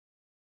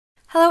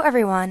Hello,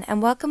 everyone,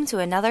 and welcome to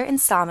another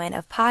installment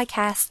of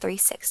Podcast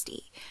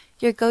 360,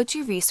 your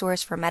go-to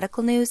resource for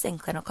medical news and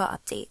clinical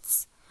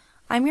updates.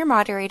 I'm your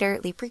moderator,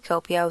 Lee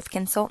Procopio with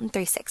Consultant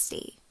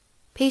 360.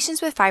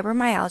 Patients with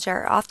fibromyalgia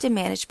are often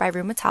managed by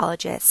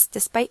rheumatologists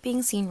despite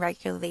being seen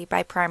regularly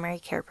by primary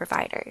care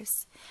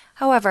providers.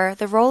 However,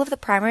 the role of the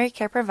primary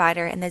care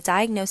provider in the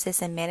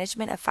diagnosis and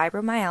management of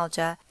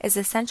fibromyalgia is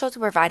essential to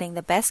providing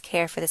the best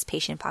care for this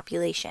patient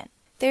population.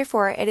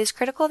 Therefore, it is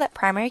critical that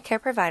primary care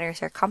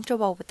providers are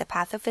comfortable with the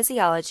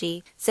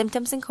pathophysiology,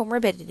 symptoms and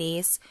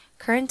comorbidities,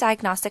 current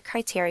diagnostic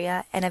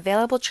criteria, and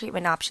available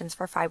treatment options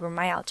for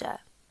fibromyalgia.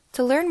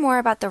 To learn more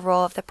about the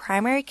role of the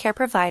primary care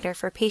provider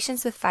for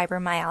patients with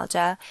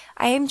fibromyalgia,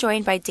 I am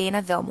joined by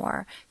Dana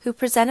Vilmore, who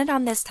presented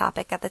on this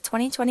topic at the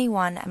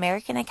 2021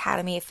 American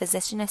Academy of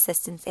Physician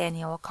Assistants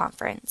Annual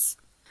Conference.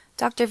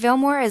 Dr.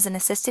 Vilmore is an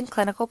assistant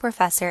clinical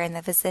professor in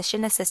the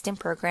Physician Assistant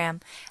Program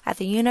at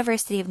the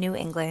University of New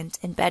England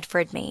in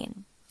Bedford,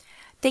 Maine.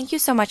 Thank you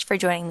so much for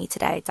joining me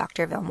today,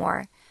 Dr.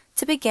 Vilmore.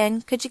 To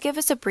begin, could you give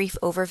us a brief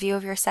overview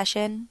of your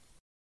session?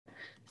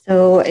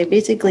 So I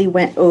basically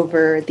went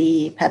over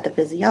the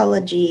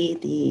pathophysiology,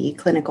 the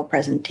clinical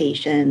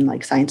presentation,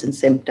 like signs and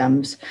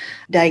symptoms,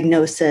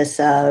 diagnosis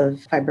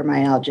of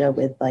fibromyalgia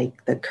with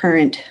like the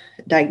current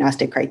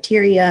diagnostic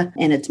criteria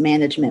and its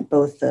management,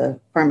 both the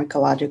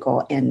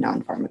pharmacological and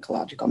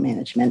non-pharmacological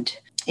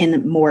management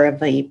in more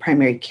of a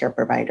primary care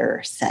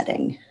provider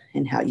setting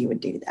and how you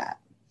would do that.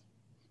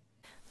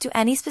 Do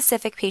any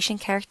specific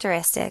patient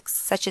characteristics,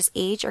 such as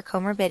age or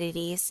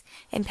comorbidities,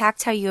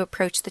 impact how you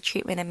approach the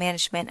treatment and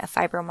management of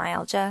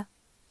fibromyalgia?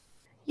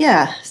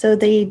 Yeah, so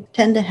they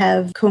tend to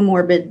have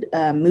comorbid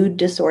mood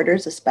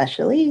disorders,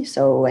 especially,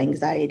 so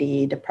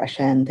anxiety,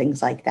 depression,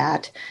 things like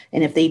that.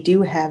 And if they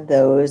do have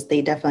those,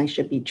 they definitely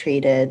should be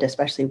treated,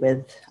 especially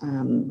with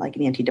like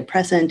an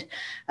antidepressant,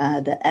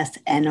 the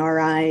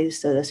SNRIs,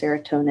 so the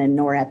serotonin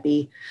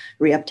norepi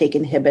reuptake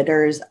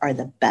inhibitors are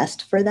the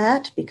best for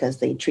that because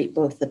they treat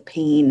both the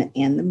pain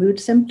and the mood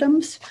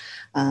symptoms.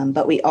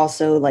 But we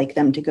also like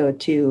them to go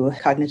to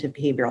cognitive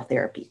behavioral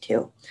therapy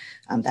too.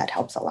 That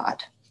helps a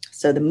lot.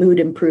 So the mood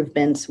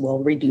improvements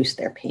will reduce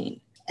their pain.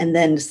 And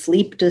then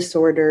sleep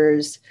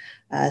disorders,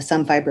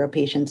 some fibro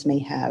patients may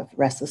have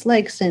restless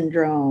leg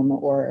syndrome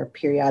or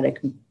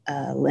periodic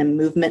limb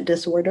movement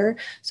disorder.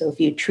 So if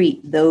you treat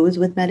those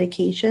with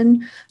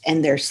medication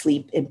and their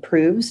sleep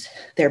improves,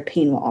 their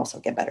pain will also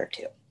get better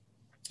too.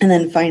 And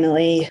then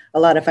finally,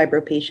 a lot of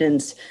fibro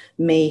patients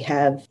may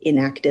have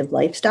inactive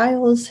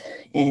lifestyles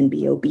and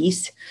be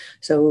obese.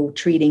 So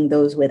treating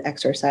those with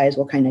exercise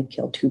will kind of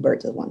kill two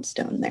birds with one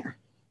stone there.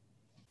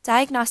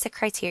 Diagnostic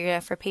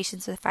criteria for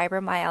patients with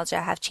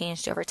fibromyalgia have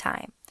changed over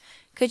time.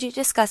 Could you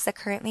discuss the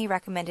currently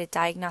recommended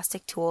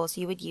diagnostic tools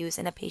you would use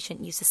in a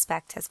patient you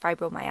suspect has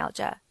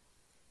fibromyalgia?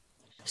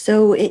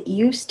 So it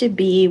used to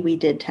be we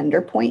did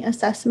tender point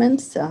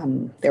assessments.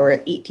 There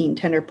were 18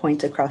 tender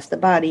points across the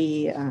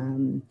body,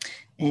 and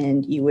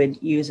you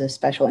would use a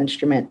special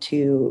instrument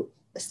to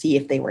see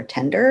if they were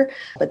tender,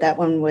 but that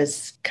one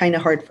was kind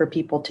of hard for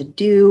people to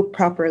do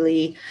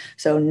properly.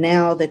 So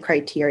now the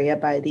criteria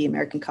by the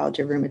American College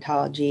of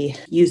Rheumatology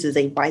uses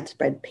a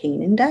widespread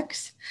pain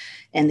index,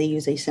 and they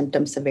use a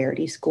symptom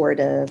severity score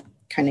to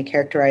kind of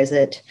characterize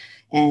it.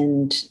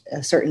 And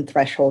a certain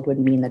threshold would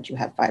mean that you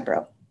have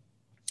fibro.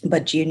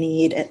 But you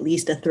need at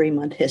least a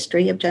 3-month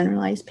history of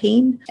generalized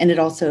pain. And it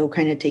also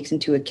kind of takes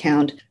into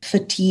account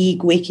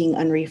fatigue, waking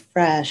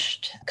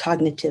unrefreshed,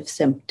 cognitive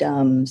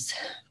symptoms,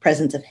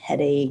 presence of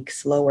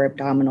headaches, lower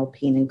abdominal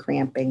pain and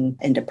cramping,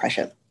 and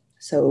depression.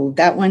 So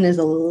that one is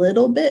a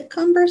little bit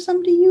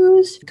cumbersome to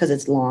use because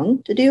it's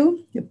long to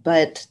do,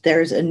 but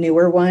there's a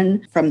newer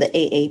one from the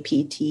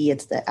AAPT.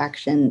 It's the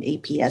Action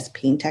APS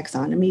Pain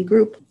Taxonomy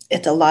Group.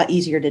 It's a lot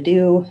easier to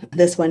do.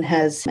 This one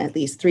has at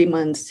least 3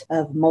 months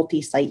of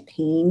multi-site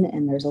pain,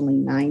 and there's only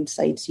 9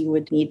 sites you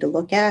would need to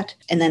look at.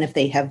 And then if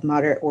they have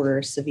moderate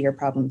or severe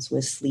problems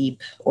with sleep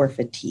or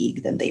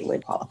fatigue, then they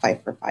would qualify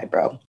for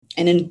fibro.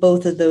 And in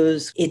both of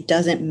those, it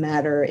doesn't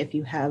matter if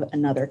you have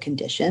another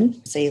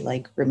condition, say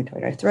like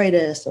rheumatoid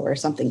arthritis or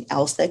something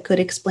else that could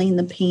explain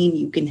the pain.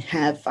 You can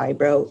have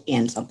fibro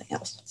and something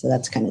else. So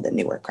that's kind of the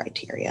newer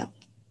criteria.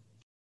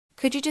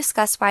 Could you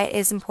discuss why it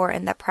is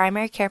important that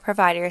primary care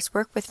providers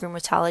work with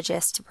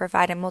rheumatologists to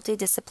provide a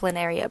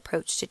multidisciplinary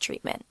approach to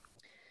treatment?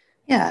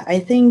 Yeah, I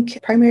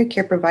think primary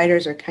care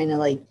providers are kind of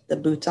like the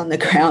boots on the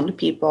ground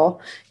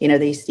people. You know,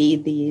 they see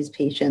these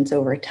patients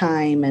over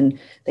time, and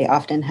they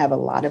often have a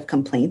lot of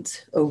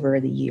complaints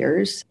over the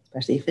years,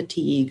 especially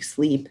fatigue,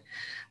 sleep,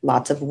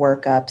 lots of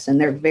workups,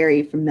 and they're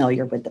very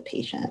familiar with the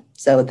patient.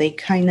 So they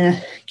kind of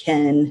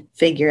can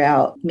figure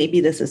out maybe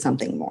this is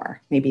something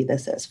more. Maybe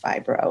this is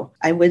fibro.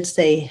 I would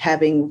say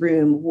having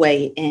room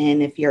weigh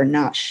in if you're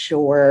not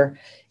sure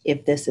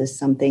if this is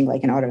something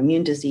like an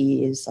autoimmune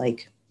disease,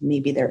 like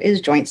maybe there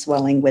is joint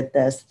swelling with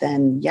this,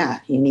 then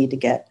yeah, you need to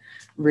get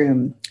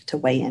room to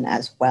weigh in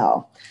as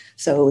well.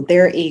 So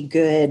they're a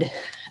good,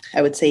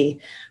 I would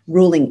say,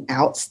 ruling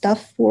out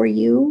stuff for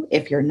you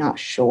if you're not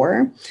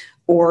sure,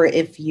 Or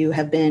if you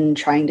have been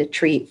trying to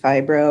treat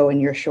fibro and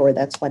you're sure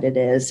that's what it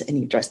is and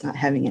you're just not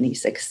having any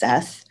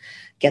success,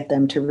 get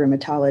them to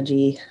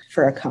rheumatology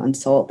for a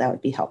consult. That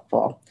would be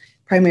helpful.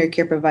 Primary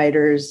care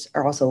providers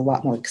are also a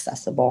lot more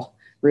accessible.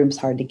 Room's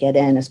hard to get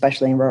in,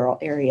 especially in rural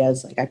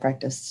areas. Like I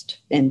practiced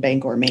in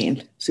Bangor,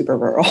 Maine, super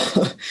rural.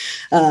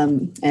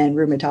 And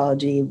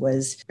rheumatology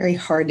was very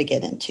hard to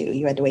get into.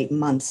 You had to wait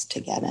months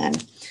to get in.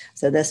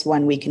 So this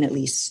one, we can at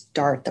least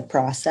start the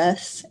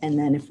process. And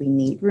then if we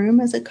need room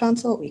as a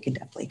consult, we can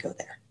definitely go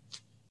there.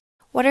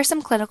 What are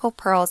some clinical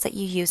pearls that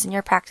you use in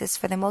your practice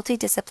for the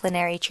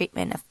multidisciplinary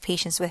treatment of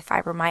patients with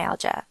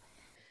fibromyalgia?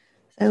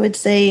 I would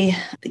say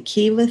the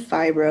key with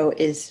fibro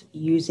is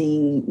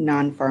using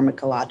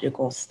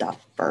non-pharmacological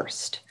stuff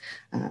first.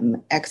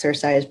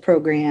 Exercise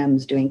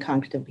programs, doing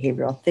cognitive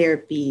behavioral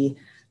therapy,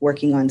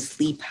 working on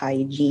sleep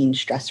hygiene,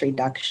 stress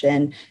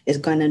reduction is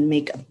going to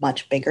make a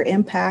much bigger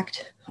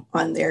impact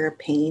on their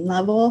pain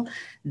level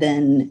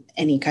than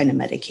any kind of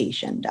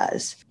medication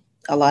does.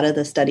 A lot of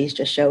the studies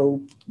just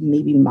show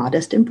maybe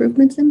modest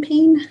improvements in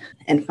pain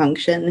and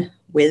function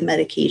with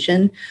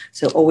medication.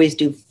 So always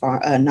do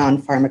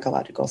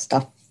non-pharmacological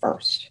stuff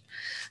first.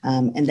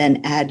 And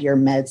then add your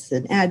meds as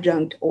an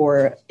adjunct,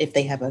 or if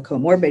they have a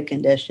comorbid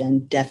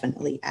condition,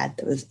 definitely add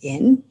those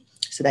in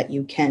so that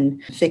you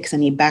can fix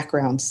any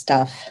background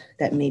stuff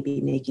that may be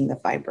making the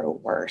fibro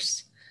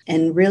worse.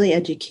 And really,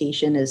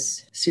 education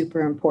is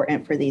super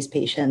important for these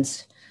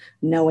patients,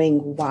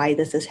 knowing why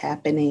this is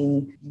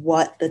happening,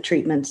 what the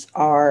treatments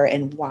are,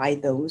 and why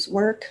those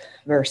work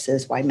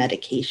versus why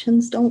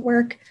medications don't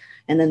work.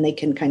 And then they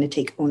can kind of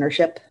take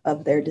ownership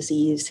of their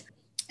disease,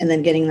 and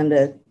then getting them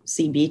to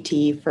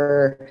CBT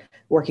for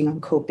working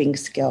on coping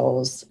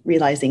skills,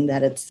 realizing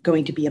that it's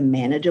going to be a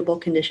manageable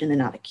condition and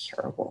not a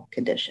curable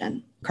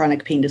condition.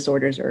 Chronic pain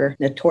disorders are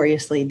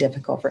notoriously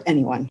difficult for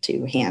anyone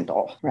to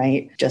handle,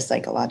 right? Just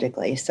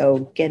psychologically.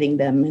 So getting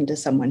them into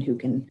someone who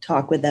can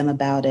talk with them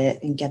about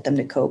it and get them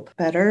to cope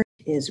better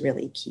is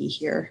really key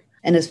here.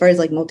 And as far as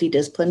like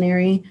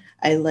multidisciplinary,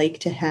 I like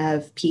to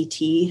have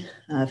PT,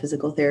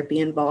 physical therapy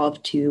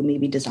involved to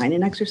maybe design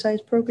an exercise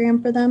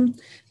program for them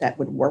that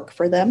would work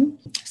for them.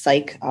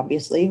 Psych,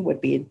 obviously,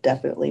 would be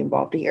definitely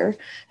involved here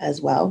as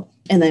well.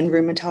 And then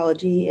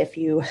rheumatology, if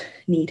you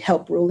need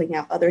help ruling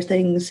out other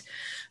things,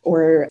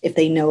 or if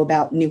they know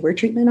about newer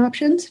treatment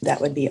options, that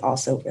would be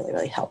also really,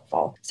 really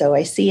helpful. So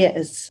I see it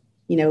as,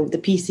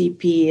 the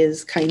PCP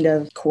is kind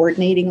of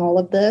coordinating all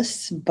of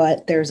this,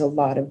 but there's a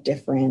lot of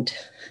different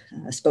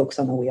spokes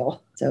on the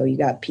wheel. So you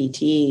got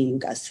PT, you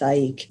got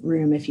psych,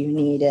 room if you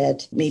need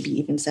it, maybe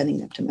even sending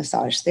them to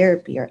massage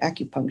therapy or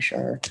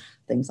acupuncture,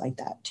 things like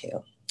that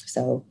too.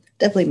 So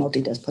definitely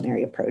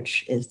multidisciplinary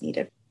approach is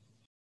needed.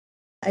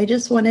 I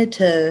just wanted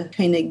to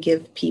kind of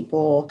give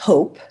people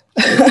hope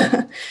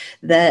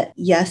that,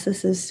 yes,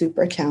 this is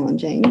super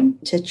challenging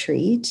to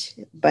treat,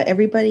 but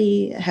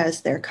everybody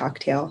has their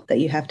cocktail that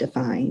you have to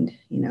find,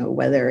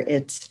 whether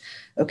it's,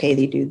 okay,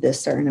 they do this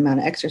certain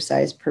amount of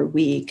exercise per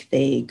week,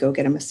 they go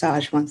get a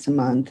massage once a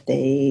month,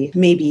 they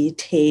maybe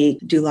take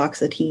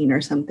duloxetine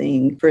or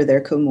something for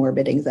their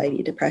comorbid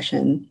anxiety,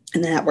 depression,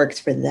 and that works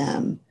for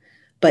them.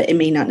 But it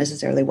may not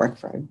necessarily work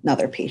for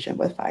another patient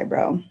with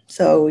fibro.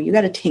 So you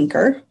got to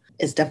tinker.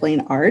 It's definitely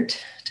an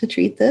art to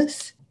treat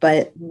this.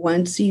 But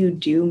once you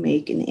do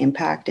make an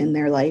impact in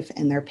their life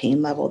and their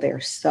pain level, they're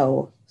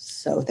so,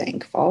 so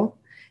thankful.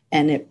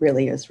 And it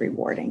really is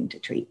rewarding to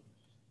treat.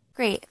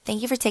 Great.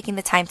 Thank you for taking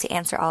the time to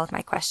answer all of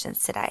my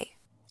questions today.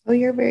 Oh,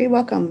 you're very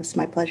welcome. It's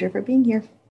my pleasure for being here.